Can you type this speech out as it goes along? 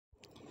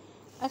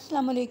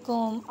Assalamu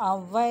alaikum. A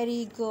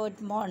very good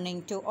morning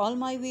to all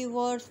my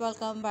viewers.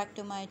 Welcome back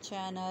to my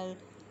channel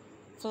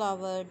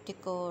Flower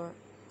Decor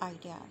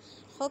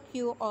Ideas. Hope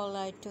you all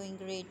are doing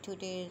great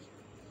today.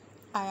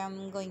 I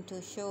am going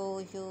to show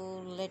you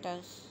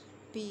latest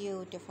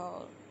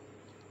beautiful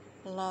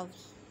love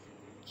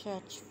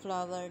church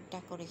flower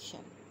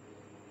decoration.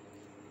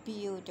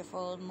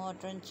 Beautiful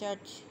modern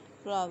church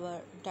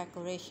flower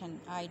decoration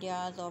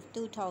ideas of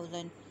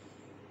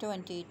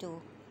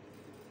 2022.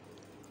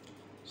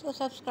 So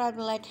subscribe,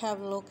 let's have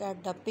a look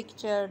at the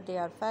picture. They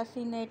are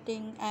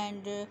fascinating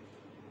and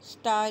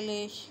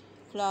stylish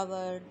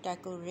flower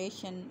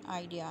decoration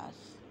ideas.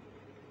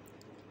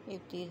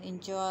 If you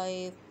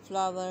enjoy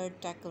flower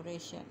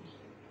decoration,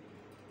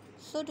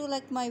 so do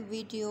like my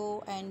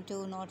video and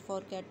do not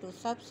forget to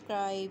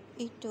subscribe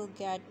it to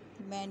get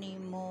many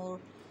more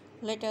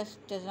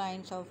latest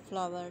designs of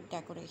flower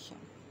decoration.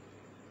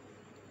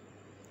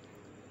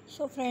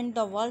 So friend,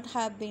 the world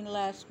have been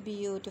less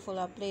beautiful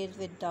a place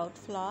without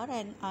flower,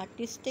 and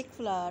artistic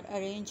flower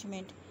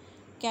arrangement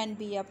can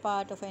be a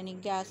part of any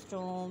guest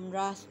room,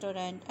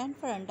 restaurant and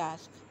front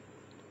desk.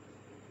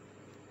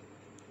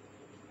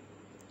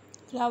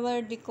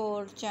 Flower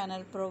Decor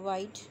channel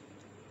provide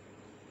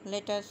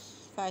latest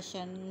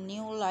fashion,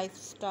 new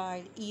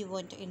lifestyle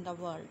event in the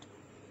world.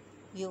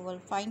 You will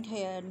find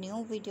here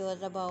new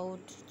videos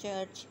about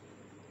church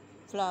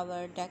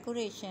flower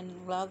decoration,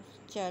 love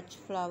church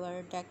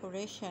flower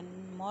decoration,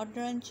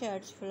 modern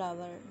church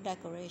flower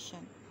decoration.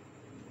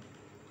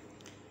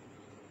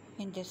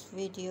 In this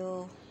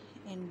video,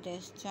 in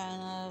this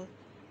channel,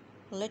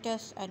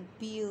 latest and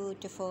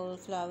beautiful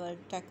flower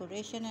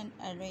decoration and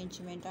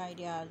arrangement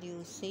ideas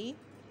you see,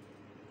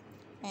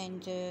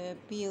 and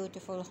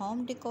beautiful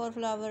home decor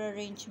flower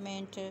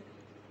arrangement,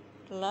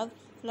 love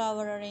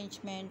flower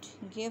arrangement,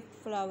 gift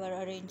flower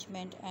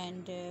arrangement,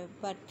 and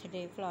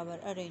birthday flower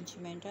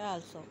arrangement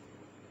also.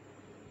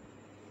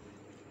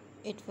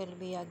 It will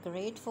be a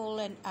grateful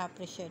and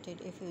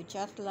appreciated if you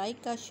just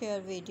like a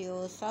share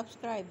video,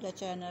 subscribe the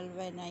channel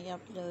when I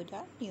upload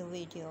a new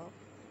video.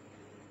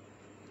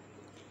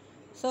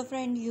 So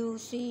friend, you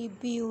see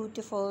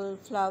beautiful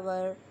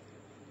flower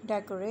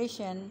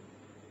decoration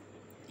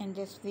in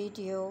this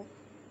video.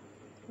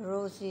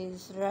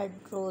 Roses, red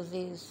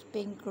roses,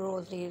 pink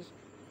roses,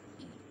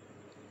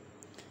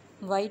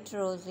 white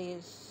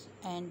roses,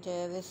 and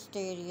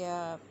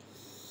wisteria,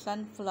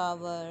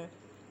 sunflower,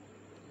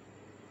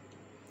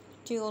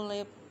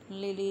 tulip,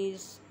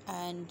 lilies,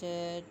 and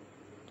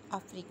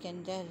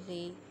African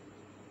daisy.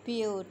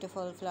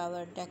 Beautiful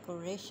flower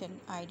decoration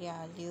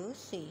ideas you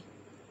see.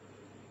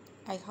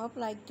 I hope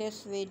like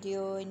this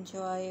video.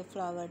 Enjoy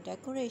flower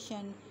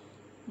decoration.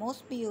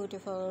 Most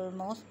beautiful,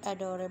 most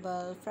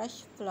adorable,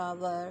 fresh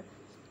flower,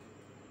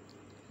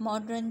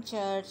 modern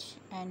church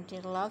and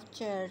love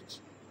church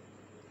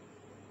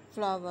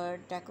flower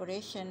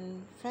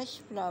decoration, fresh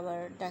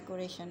flower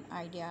decoration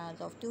ideas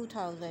of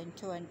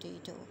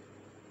 2022.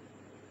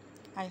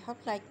 I hope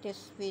like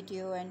this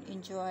video and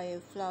enjoy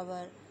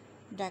flower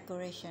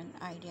decoration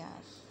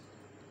ideas.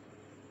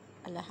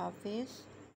 Allah Hafiz.